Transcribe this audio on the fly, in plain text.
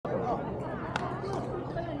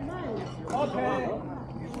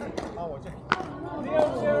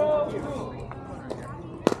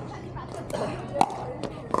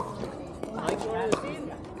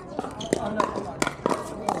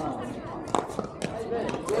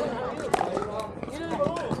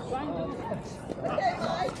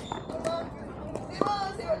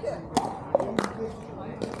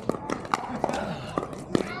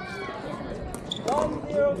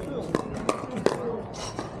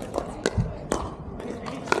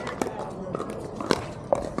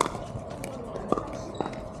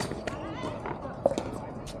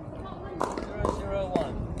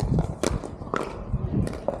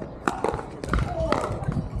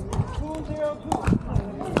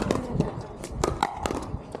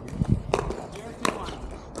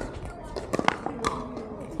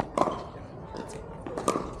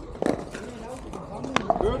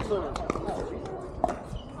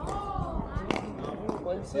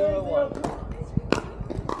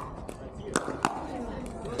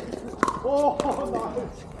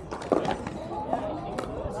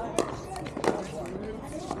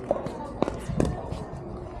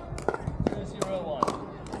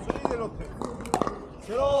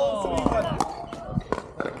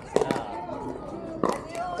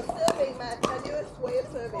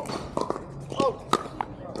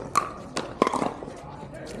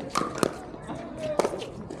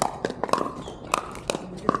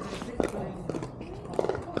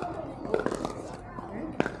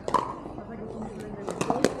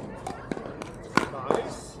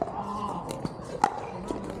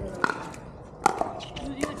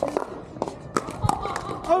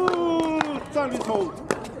在里头。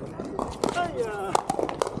哎呀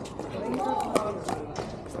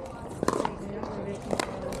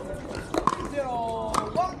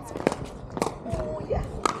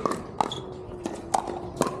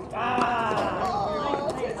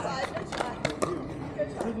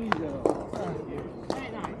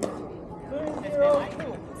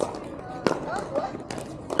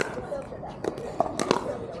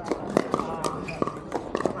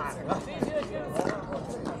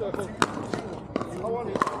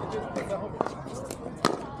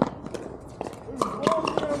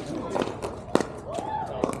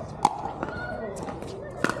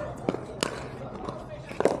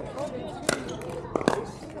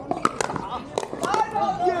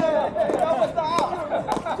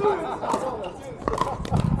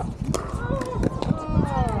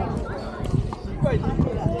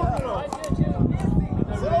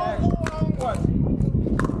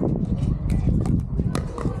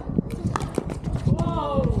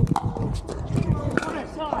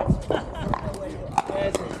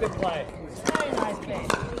！Good play. Very nice play.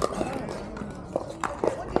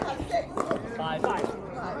 Five.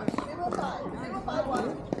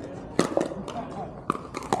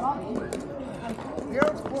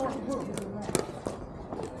 0-5-1.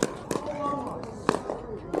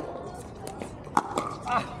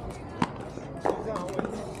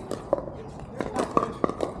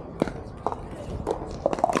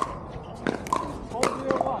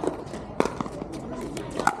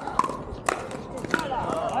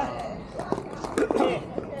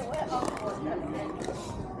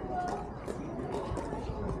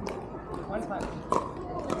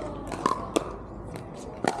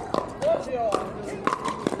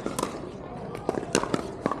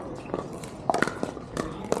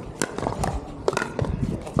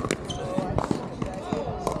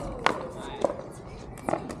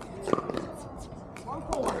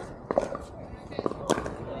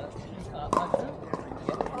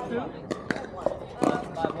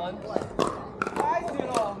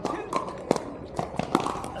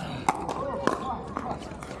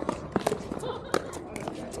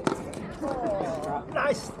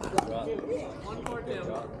 Nice.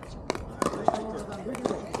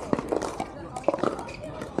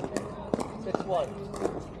 6-1.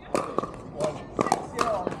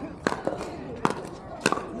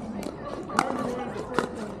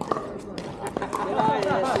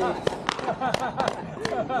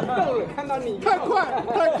 看到你太快，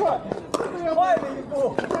太快，快了一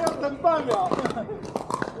步，这要等半秒。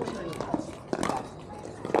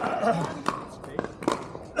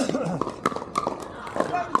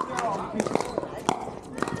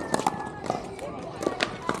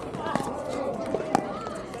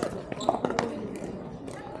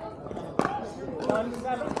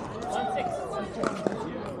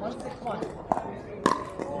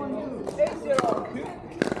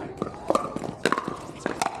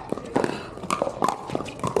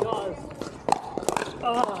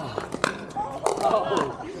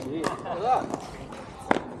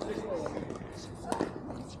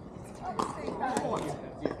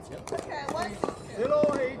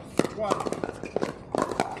0-8-1.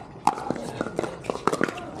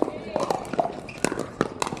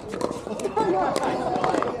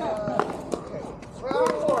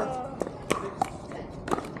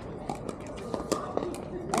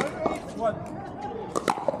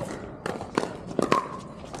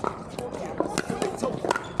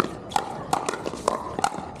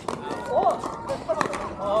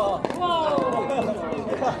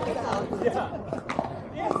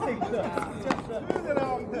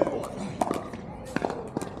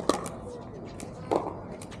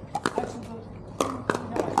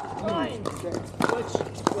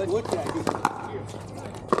 What did I do?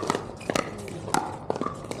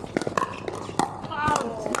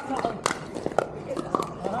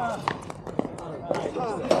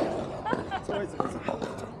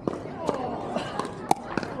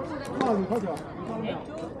快点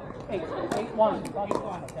！8-1.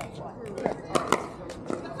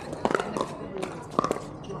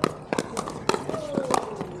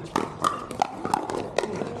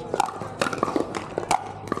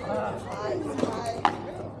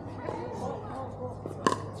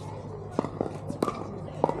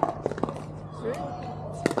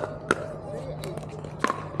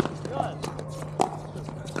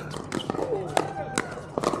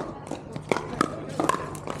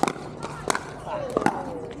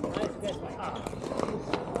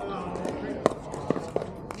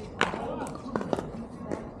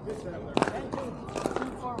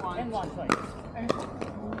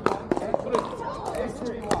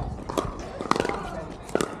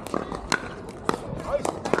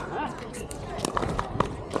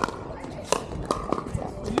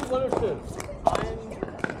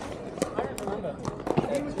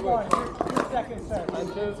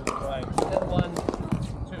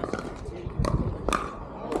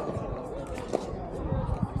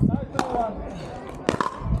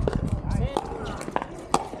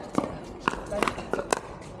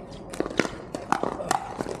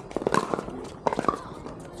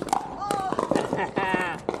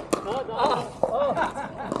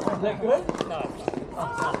 Is that good? No.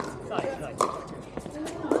 Nice.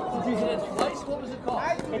 Did you hit it twice? What was it called? I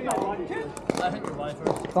hit your line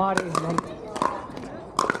first. Body, leg.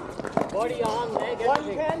 Body on, leg,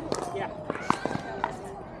 110? Yeah.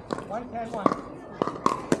 110, 1.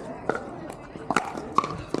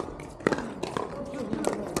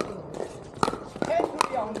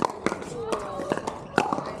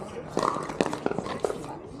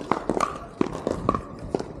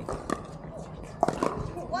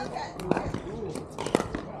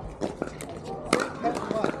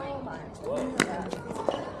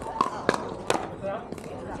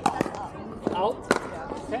 Out.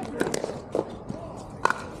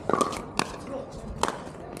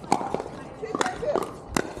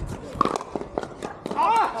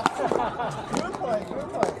 Good play, good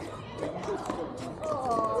play.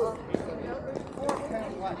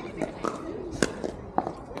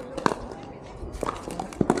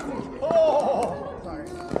 Oh! Sorry.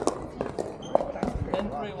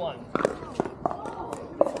 10-3-1.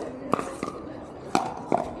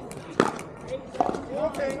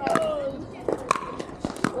 Okay.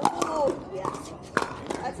 Oh, yeah.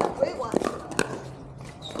 That's a great one.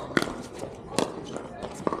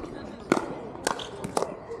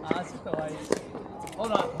 That's the lights.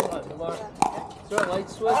 Hold on, Laura. Is there a light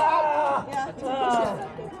switch? Yeah.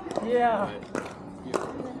 Yeah.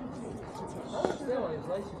 Still, his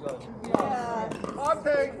lights are going. Yeah.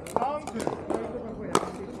 Okay, round 2.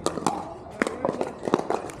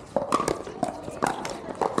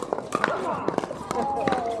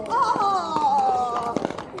 Oh!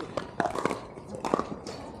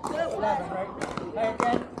 11, right? Play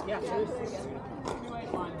again? Yeah.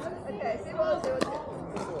 Okay, see what we'll do.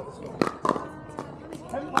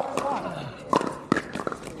 10-1.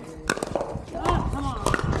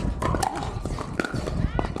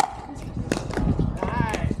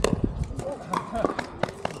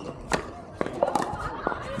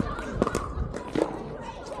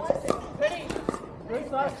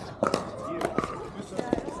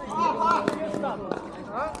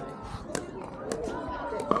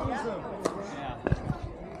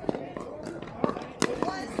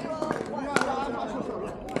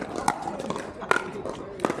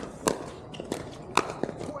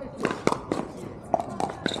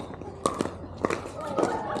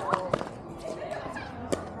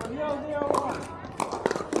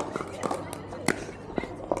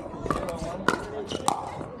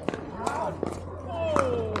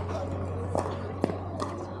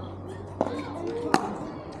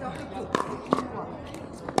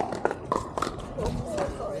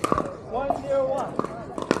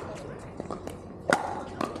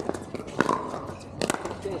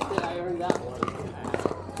 that one.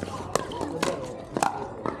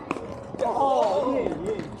 Oh, yeah,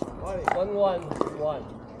 yeah. 1-1-1.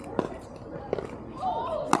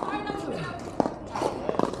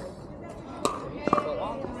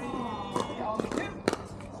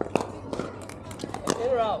 In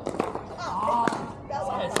or out?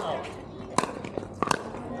 It's out.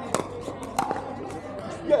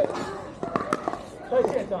 Good.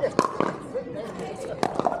 That's it, done.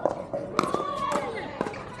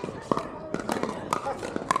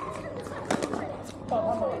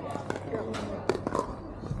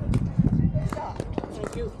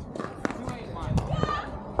 Thank you.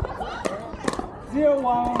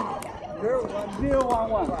 0-1-1.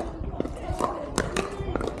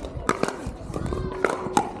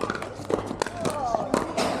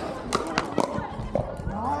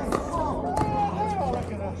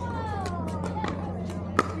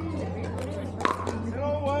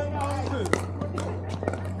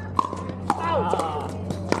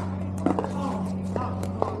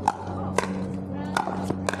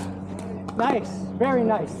 Nice, very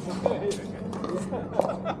nice.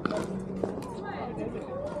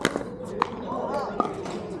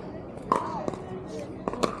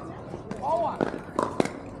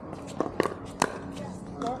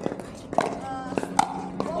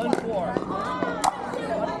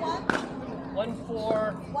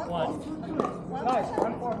 Nice,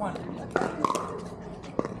 1-4-1.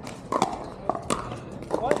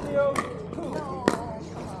 1-0-2.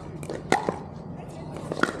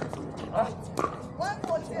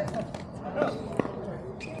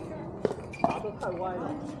打得太歪了。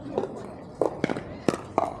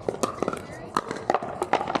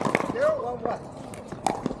0-1-1。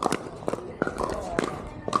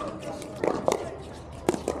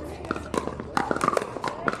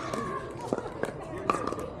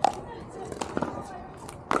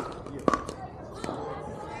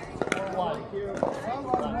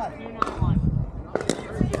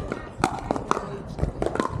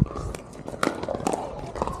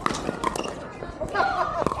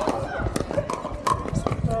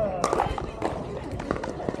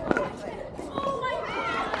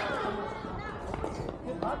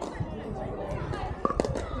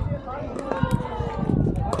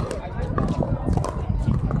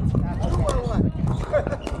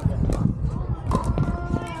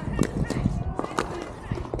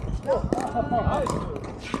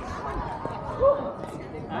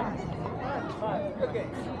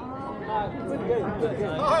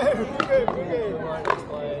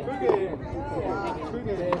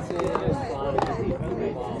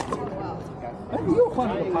又换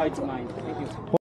了个牌子嘛。